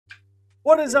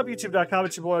What is up, YouTube.com?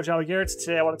 It's your boy, Johnny Garrett.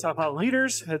 Today I want to talk about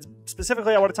leaders. And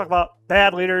specifically, I want to talk about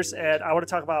bad leaders. And I want to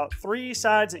talk about 3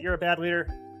 signs that you're a bad leader.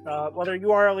 Whether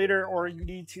you are a leader or you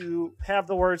need to have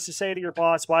the words to say to your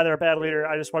boss why they're a bad leader,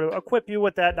 I just want to equip you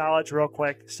with that knowledge real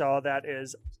quick. So that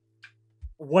is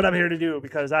what I'm here to do,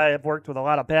 because I have worked with a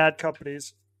lot of bad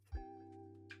companies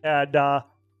and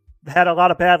had a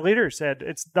lot of bad leaders. And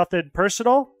it's nothing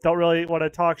personal. Don't really want to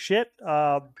talk shit.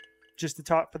 Just to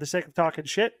talk for the sake of talking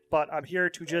shit, but I'm here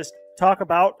to just talk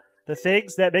about the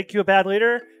things that make you a bad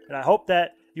leader, and I hope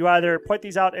that you either point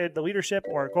these out in the leadership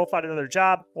or go find another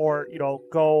job, or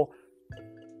go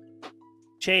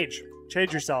change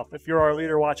yourself if you're our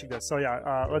leader watching this. So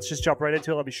yeah, let's just jump right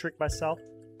into it. Let me shrink myself.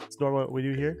 It's normally what we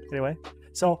do here anyway.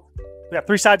 So we have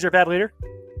 3 signs you're a bad leader,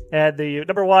 and the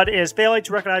number 1 is failing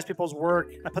to recognize people's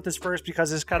work. I put this first because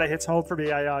this kind of hits home for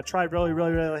me. I tried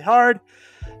really hard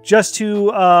just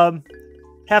to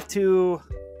have to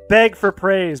beg for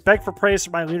praise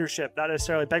for my leadership. Not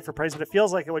necessarily beg for praise, but it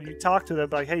feels like it when you talk to them,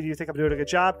 like, hey, do you think I'm doing a good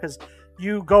job? Because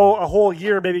you go a whole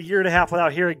year, maybe a year and a half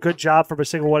without hearing good job from a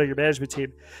single one of your management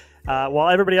team. While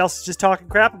everybody else is just talking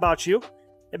crap about you,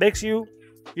 it makes you,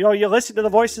 you listen to the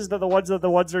voices that the ones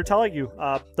that are telling you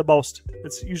the most.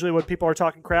 It's usually when people are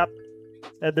talking crap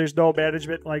and there's no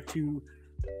management like to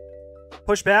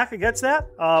push back against that.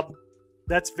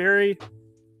 That's very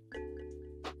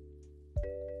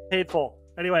painful.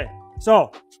 Anyway,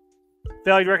 so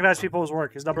failing to recognize people's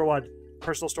work is number 1.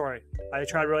 Personal story. I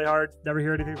tried really hard, never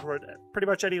hear anything from pretty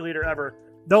much any leader ever.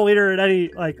 No leader in any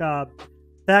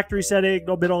factory setting,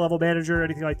 no middle level manager,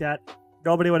 anything like that.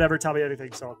 Nobody would ever tell me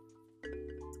anything. So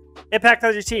impact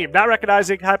on your team. Not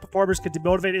recognizing high performers can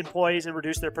demotivate employees and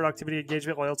reduce their productivity,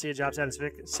 engagement, loyalty, and job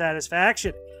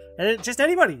satisfaction. And just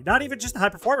anybody, not even just the high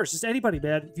performers, just anybody,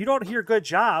 man. If you don't hear good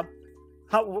job,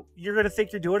 you're going to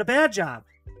think you're doing a bad job.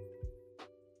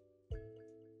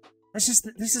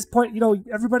 This is point,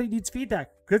 everybody needs feedback.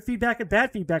 Good feedback and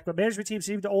bad feedback, but management teams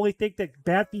seem to only think that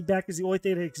bad feedback is the only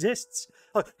thing that exists.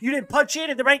 Oh, you didn't punch in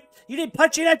you didn't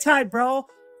punch in at time, bro.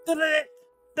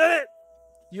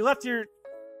 You left your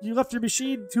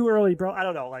machine too early, bro. I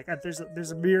don't know. Like, there's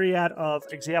a myriad of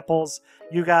examples.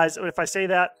 You guys, if I say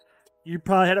that, you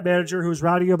probably had a manager who was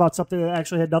routing you about something that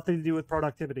actually had nothing to do with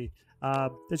productivity.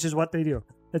 It's just what they do.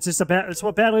 It's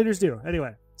what bad leaders do.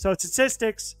 Anyway, so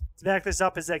statistics to back this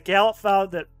up is that Gallup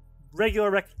found that regular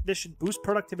recognition boosts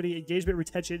productivity, engagement,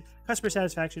 retention, customer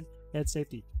satisfaction, and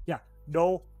safety. Yeah,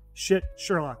 no shit,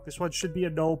 Sherlock. This one should be a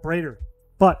no-brainer.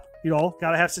 But,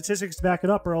 gotta have statistics to back it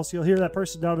up, or else you'll hear that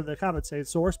person down in the comments saying,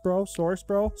 source, bro, source,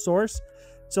 bro, source.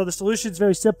 So the solution is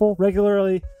very simple.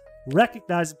 Regularly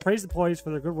recognize and praise employees for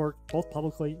their good work, both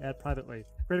publicly and privately.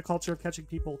 Create a culture of catching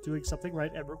people doing something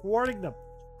right and rewarding them.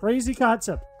 Crazy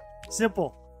concept.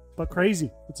 Simple, but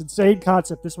crazy. It's an insane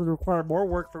concept. This would require more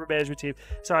work from a management team.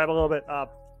 Sorry, I'm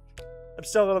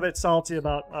still a little bit salty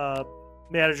about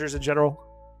managers in general.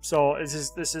 So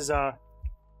this is I'm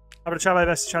going to try my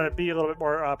best to try to be a little bit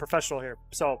more professional here.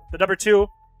 So the number 2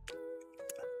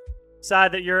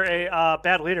 side that you're a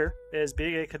bad leader is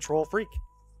being a control freak.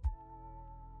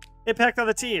 Impact on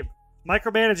the team.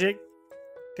 Micromanaging.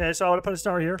 Okay, so I want to put a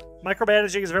star here.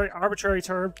 Micromanaging is a very arbitrary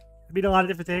term. It can mean a lot of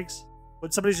different things.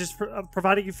 When somebody's just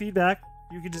providing you feedback,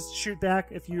 you can just shoot back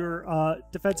if you're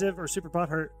defensive or super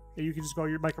butthurt, and you can just go,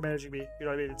 you're micromanaging me. You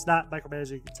know what I mean? It's not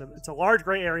micromanaging. It's a large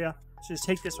gray area, so just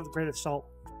take this with a grain of salt.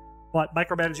 But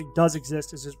micromanaging does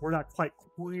exist. It's just we're not quite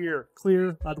clear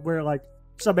on where, like,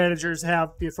 some managers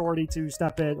have the authority to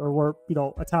step in, or where,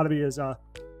 autonomy is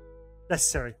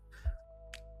necessary.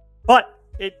 But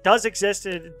it does exist,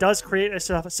 and it does create a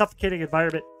suffocating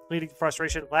environment, leading to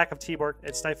frustration, lack of teamwork,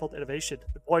 and stifled innovation.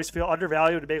 Employees feel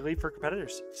undervalued and may leave for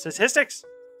competitors. Statistics.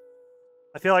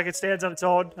 I feel like it stands on its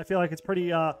own. I feel like it's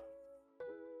pretty.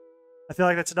 I feel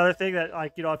like that's another thing that,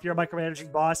 like, if you're a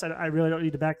micromanaging boss, I really don't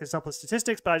need to back this up with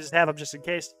statistics, but I just have them just in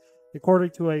case.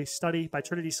 According to a study by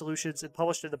Trinity Solutions and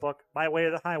published in the book My Way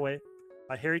or the Highway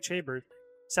by Harry Chambers,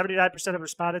 79% of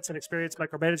respondents had experienced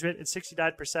micromanagement, and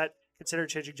 69% considered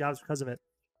changing jobs because of it.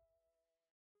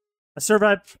 A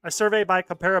survey by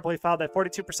Comparably found that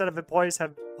 42% of employees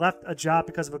have left a job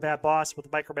because of a bad boss,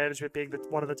 with micromanagement being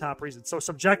one of the top reasons. So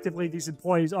subjectively, these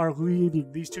employees are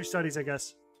leaving. These 2 studies, I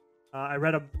guess. I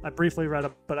read them. I briefly read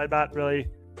them, but I'm not really.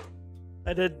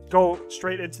 I did go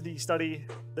straight into the study,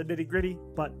 the nitty gritty,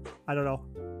 but I don't know.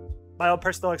 My own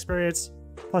personal experience,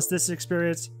 plus this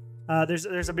experience. There's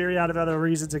a myriad of other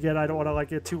reasons. Again, I don't want to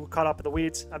get too caught up in the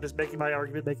weeds. I'm just making my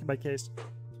argument, making my case.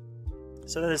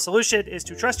 So the solution is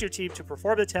to trust your team to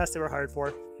perform the tasks they were hired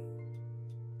for.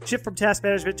 Shift from task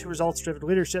management to results-driven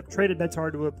leadership. Train and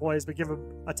mentor to employees, but give them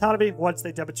autonomy once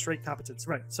they demonstrate competence.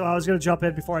 Right. So I was going to jump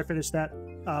in before I finish that,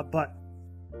 but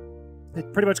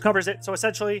it pretty much covers it. So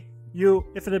essentially,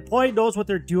 if an employee knows what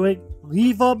they're doing,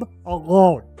 leave them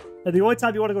alone. And the only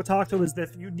time you want to go talk to them is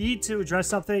if you need to address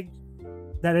something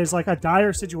that is like a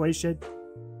dire situation,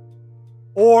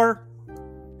 or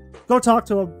go talk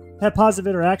to them, have positive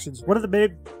interactions. One of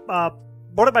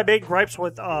my main gripes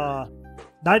with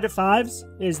 9-to-5s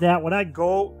is that when I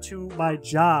go to my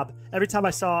job, every time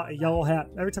I saw a yellow hat,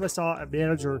 every time I saw a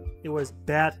manager, it was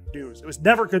bad news. It was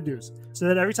never good news. So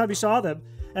then every time you saw them,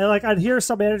 and like I'd hear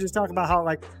some managers talk about how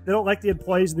like they don't like the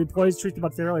employees and the employees treat them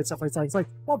unfairly and stuff like that. It's like,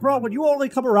 well, bro, when you only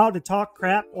come around to talk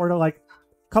crap or to like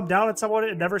come down on someone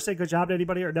and never say good job to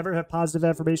anybody or never have positive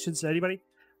affirmations to anybody,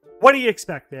 what do you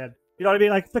expect, man? You know what I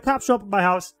mean? Like if the cops show up at my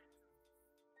house,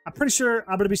 I'm pretty sure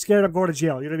I'm going to be scared I'm going to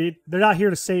jail. You know what I mean? They're not here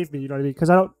to save me. You know what I mean? Because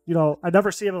I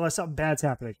never see them unless something bad's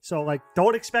happening. So, like,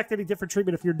 don't expect any different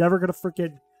treatment if you're never going to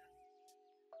freaking,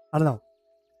 I don't know.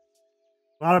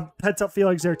 A lot of pent-up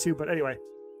feelings there, too. But anyway,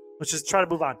 let's just try to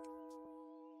move on.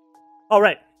 All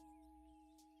right.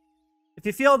 If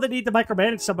you feel the need to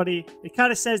micromanage somebody, it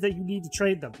kind of says that you need to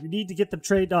train them. You need to get them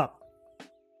trained up.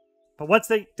 But once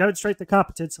they demonstrate the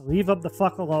competence, leave them the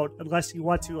fuck alone unless you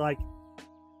want to, like,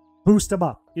 boost them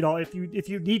up. You know, if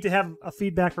you need to have a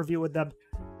feedback review with them,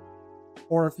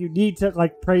 or if you need to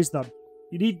like praise them,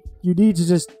 you need to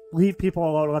just leave people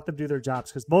alone and let them do their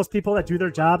jobs. Because most people that do their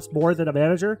jobs more than a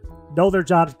manager know their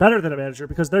jobs better than a manager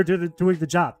because they're doing the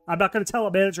job. I'm not going to tell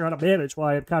a manager how to manage while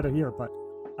I'm kind of here, but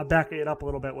I'm backing it up a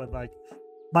little bit with like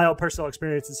my own personal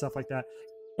experience and stuff like that,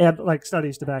 and like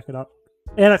studies to back it up.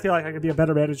 And I feel like I can be a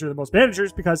better manager than most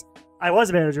managers because I was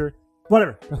a manager.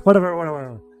 Whatever.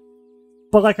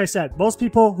 But like I said, most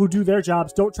people who do their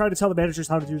jobs don't try to tell the managers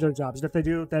how to do their jobs. And if they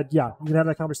do, then yeah, you can have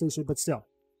that conversation, but still.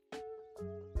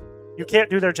 You can't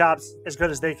do their jobs as good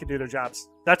as they can do their jobs.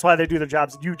 That's why they do their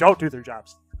jobs. You don't do their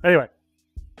jobs. Anyway,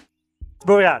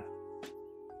 moving on.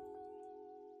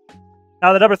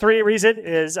 Now, the number 3 reason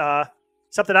is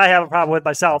something I have a problem with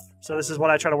myself. So this is what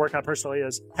I try to work on personally,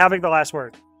 is having the last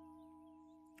word.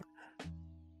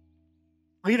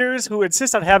 Leaders who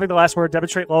insist on having the last word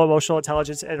demonstrate low emotional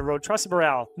intelligence and erode trust and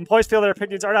morale. Employees feel their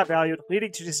opinions are not valued,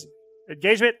 leading to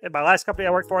disengagement. In my last company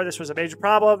I worked for, this was a major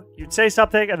problem. You'd say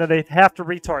something, and then they'd have to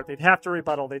retort. They'd have to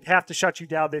rebuttal. They'd have to shut you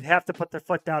down. They'd have to put their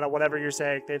foot down on whatever you're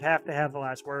saying. They'd have to have the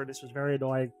last word. This was very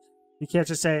annoying. You can't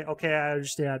just say, okay, I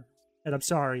understand, and I'm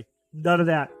sorry. None of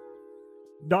that.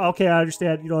 No, okay, I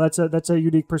understand. You know, that's a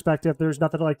unique perspective. There's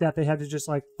nothing like that. They had to just,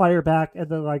 like, fire back and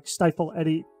then, like, stifle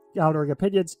any countering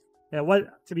opinions. And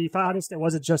to be honest, it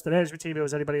wasn't just the management team. It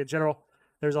was anybody in general.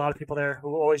 There's a lot of people there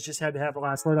who always just had to have the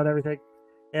last word on everything.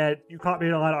 And you caught me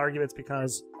in a lot of arguments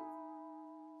because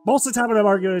most of the time when I'm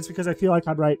arguing, it's because I feel like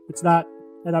I'm right. It's not,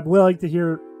 and I'm willing to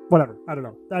hear whatever. I don't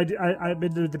know. I'm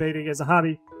into debating as a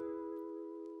hobby.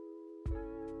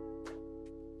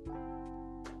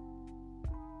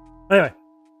 Anyway.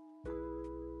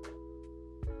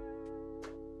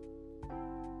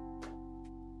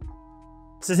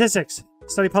 Statistics. A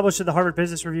study published in the Harvard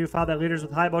Business Review found that leaders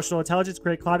with high emotional intelligence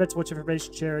create climates in which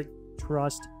information sharing,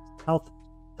 trust,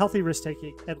 healthy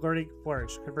risk-taking, and learning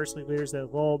flourish. Conversely, leaders that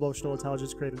have low emotional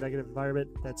intelligence create a negative environment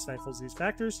that stifles these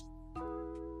factors.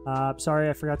 Sorry,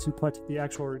 I forgot to put the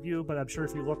actual review, but I'm sure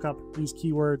if you look up these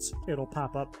keywords, it'll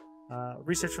pop up.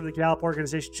 Research from the Gallup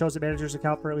organization shows that managers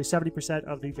account for at least 70%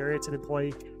 of the variance in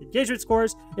employee engagement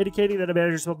scores, indicating that a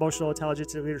manager's emotional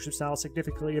intelligence and leadership style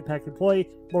significantly impact employee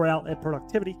morale and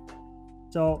productivity.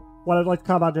 So what I'd like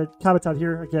to comment on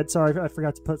here, again, sorry, I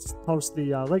forgot to post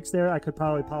the links there. I could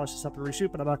probably polish this up and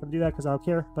reshoot, but I'm not going to do that because I don't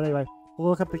care. But anyway, we'll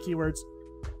look up the keywords.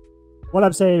 What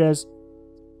I'm saying is,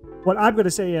 what I'm going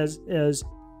to say is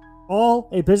all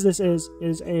a business is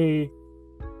an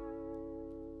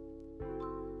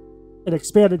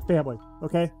expanded family,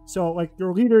 okay? So, like,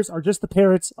 your leaders are just the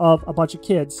parents of a bunch of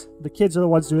kids. The kids are the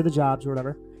ones doing the jobs or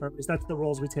whatever. Or at least that's the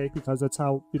roles we take because that's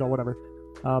how, you know, whatever.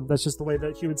 That's just the way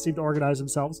that humans seem to organize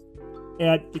themselves.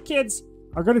 And the kids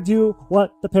are going to do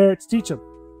what the parents teach them.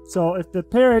 So if the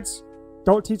parents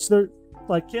don't teach their,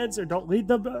 like, kids or don't lead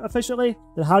them efficiently,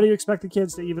 then how do you expect the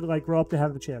kids to even, like, grow up to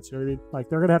have the chance? You know what I mean? Like,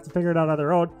 they're going to have to figure it out on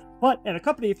their own. But at a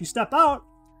company, if you step out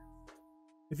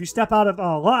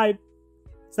of line,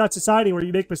 it's not society where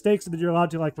you make mistakes and then you're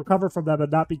allowed to, like, recover from them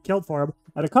and not be killed for them.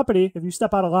 At a company, if you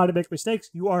step out of line and make mistakes,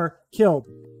 you are killed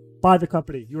by the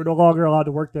company. You are no longer allowed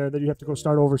to work there. Then you have to go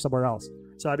start over somewhere else.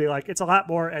 So I mean, like, it's a lot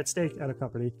more at stake at a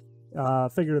company,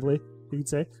 figuratively, you could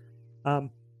say.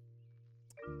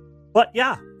 But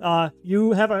yeah,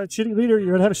 you have a shitty leader,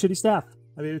 you're gonna have a shitty staff.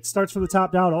 I mean, it starts from the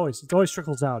top down always. It always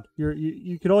trickles down.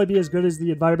 You can only be as good as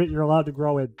the environment you're allowed to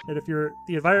grow in. And if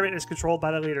the environment is controlled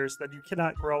by the leaders, then you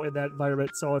cannot grow in that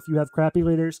environment. So if you have crappy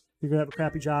leaders, you're going to have a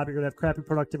crappy job, you're going to have crappy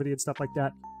productivity and stuff like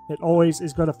that. It always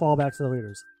is going to fall back to the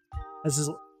leaders. This is,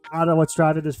 I don't know what's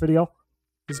driving this video.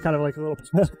 It's kind of like a little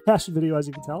passion video, as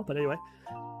you can tell. But anyway.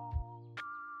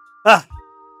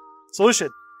 Solution.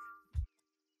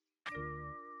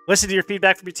 Listen to your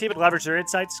feedback from your team and leverage their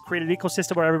insights. Create an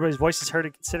ecosystem where everybody's voice is heard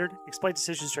and considered. Explain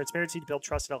decisions, transparency to build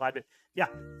trust and alignment. Yeah,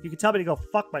 you can tell me to go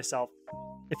fuck myself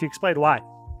if you explain why. You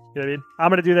know what I mean? I'm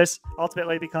going to do this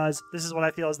ultimately because this is what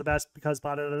I feel is the best because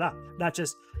blah, blah, blah, blah. Not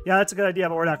just, yeah, that's a good idea,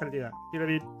 but we're not going to do that. You know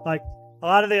what I mean? Like,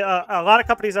 a lot of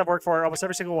companies I've worked for, almost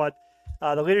every single one,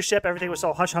 the leadership, everything was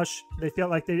so hush-hush. They felt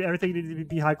like everything needed to be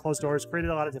behind closed doors.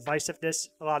 Created a lot of divisiveness,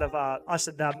 a lot of us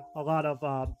and them, a lot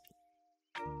of...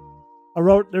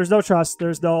 there's no trust.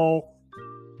 There's no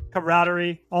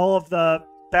camaraderie. All of the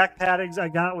back pattings I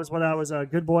got was when I was a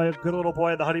good little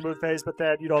boy in the honeymoon phase. But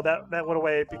then, you know, that went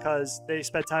away because they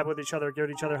spent time with each other,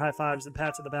 giving each other high fives and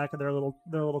pats on the back of their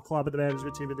little club in the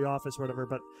management team in the office or whatever.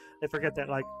 But they forget that,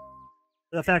 like,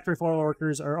 the factory floor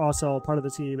workers are also part of the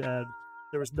team, and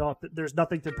there's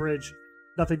nothing to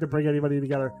bring anybody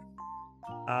together.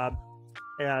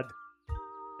 And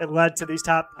it led to these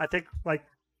I think, like,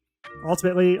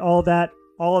 ultimately, all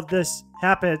of this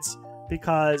happens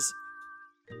because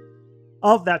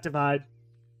of that divide.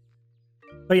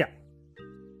 But yeah.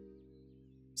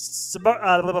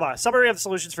 Summary of the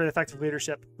solutions for effective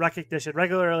leadership. Recognition.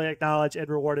 Regularly acknowledge and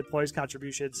reward employees'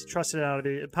 contributions. Trust and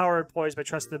autonomy. Empower employees by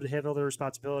trusting them to handle their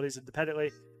responsibilities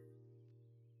independently.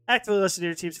 Actively listen to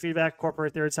your team's feedback.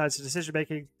 Incorporate their insights into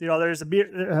decision-making. You know, there's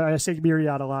I say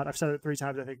myriad a lot. I've said it 3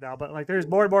 times, I think, now. But, like, there's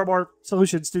more and more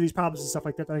solutions to these problems and stuff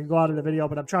like that I can go out in the video.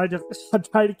 But I'm trying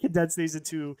to condense these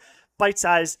into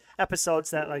bite-sized episodes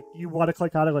that, like, you want to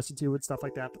click on and listen to and stuff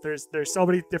like that. But there's so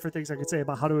many different things I could say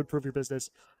about how to improve your business.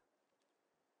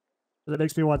 That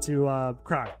makes me want to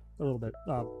cry a little bit.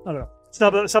 I don't know.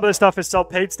 Some of this stuff is so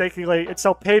painstakingly, it's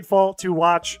so painful to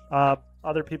watch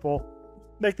other people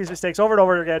make these mistakes over and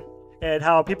over again, and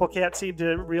how people can't seem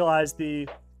to realize the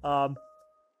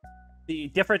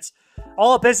difference.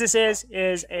 All a business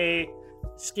is a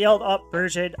scaled up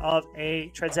version of a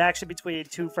transaction between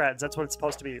 2 friends. That's what it's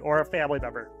supposed to be, or a family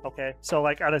member. Okay, so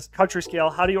like on a country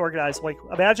scale, how do you organize? Like,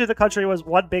 imagine the country was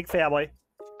one big family,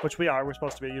 which we're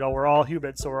supposed to be. You know, we're all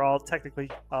humans, so we're all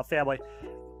technically family.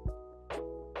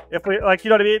 If we, like, you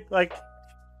know what I mean, like,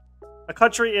 a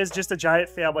country is just a giant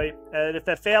family, and if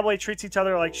that family treats each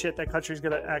other like shit, that country's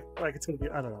gonna act like it's gonna be,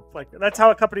 I don't know. Like, that's how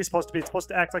a company's supposed to be. It's supposed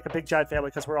to act like a big giant family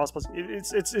because we're all supposed to.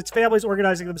 It's families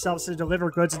organizing themselves to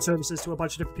deliver goods and services to a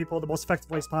bunch of different people in the most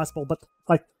effective ways possible. But,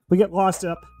 like, we get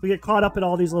caught up in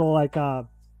all these little, like,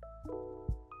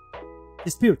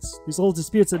 disputes. These little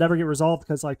disputes that never get resolved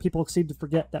because, like, people seem to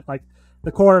forget that, like,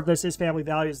 the core of this is family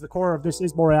values. The core of this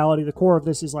is morality. The core of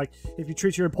this is, like, if you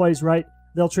treat your employees right,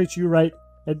 they'll treat you right.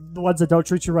 And the ones that don't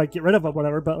treat you right, get rid of them,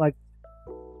 whatever. But, like,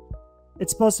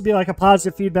 it's supposed to be like a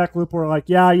positive feedback loop where, like,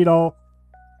 yeah, you know,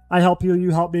 I help you,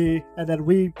 you help me, and then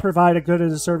we provide a good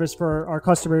as a service for our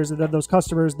customers, and then those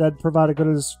customers then provide a good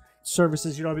as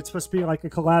services. You know, it's supposed to be like a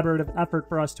collaborative effort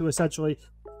for us to essentially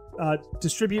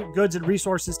distribute goods and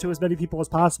resources to as many people as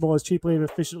possible, as cheaply and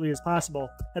efficiently as possible.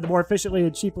 And the more efficiently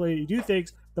and cheaply you do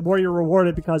things, the more you're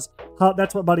rewarded, because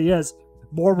that's what money is.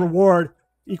 More reward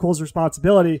equals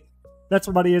responsibility. That's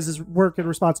what money is work and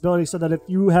responsibility, so that if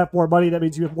you have more money, that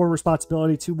means you have more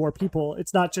responsibility to more people.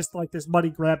 It's not just like this money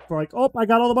grab for, like, oh, I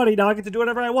got all the money, now I get to do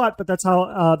whatever I want. But that's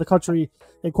how the country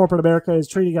and corporate America is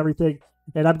treating everything.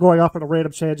 And I'm going off on a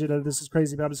random tangent, and this is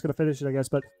crazy, but I'm just going to finish it, I guess.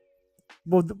 But,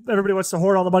 well, everybody wants to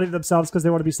hoard all the money to themselves because they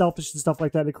want to be selfish and stuff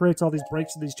like that. It creates all these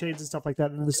breaks and these chains and stuff like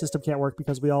that, and the system can't work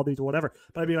because we all need to whatever.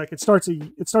 But I mean, like, it starts with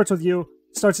you,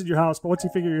 it starts in your house. But once you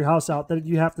figure your house out, then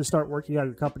you have to start working on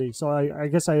your company. So I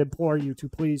guess I implore you to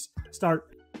please start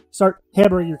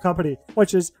hammering your company,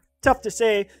 which is tough to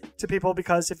say to people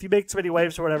because if you make too many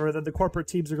waves or whatever, then the corporate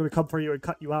teams are going to come for you and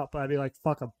cut you out. But I mean, like,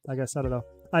 fuck them. I guess, I don't know.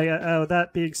 With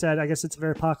that being said, I guess it's a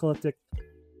very apocalyptic.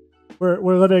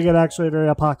 We're living in actually a very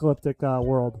apocalyptic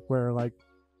world where, like,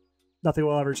 nothing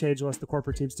will ever change unless the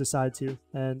corporate teams decide to.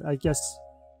 And I guess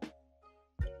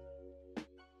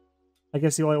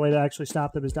the only way to actually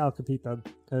stop them is to outcompete them,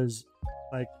 because,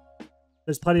 like,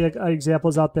 there's plenty of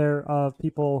examples out there of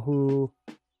people who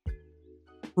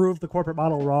prove the corporate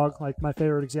model wrong. Like, my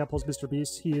favorite example is Mr.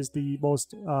 Beast. He is the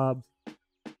most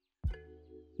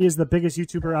he is the biggest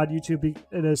YouTuber on YouTube,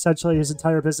 and essentially his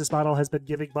entire business model has been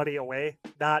giving money away,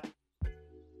 not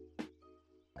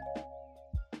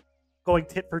going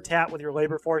tit for tat with your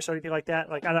labor force or anything like that.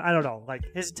 Like, I don't know. Like,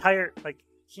 his entire, like,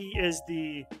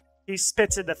 he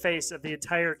spits in the face of the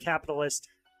entire capitalist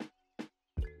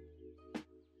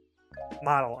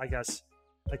model, I guess.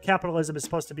 Like, capitalism is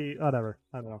supposed to be, whatever.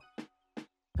 I don't know.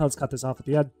 Let's cut this off at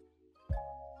the end.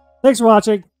 Thanks for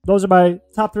watching. Those are my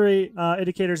top 3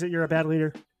 indicators that you're a bad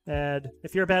leader. And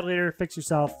if you're a bad leader, fix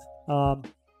yourself.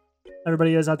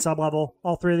 Everybody is on some level.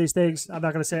 All 3 of these things. I'm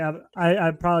not going to say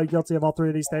I'm probably guilty of all 3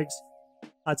 of these things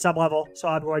on some level. So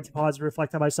I'm going to pause and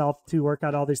reflect on myself to work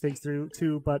on all these things through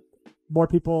too. But more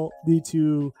people need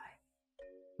to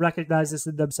recognize this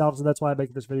in themselves, and that's why I'm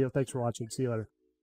making this video. Thanks for watching. See you later.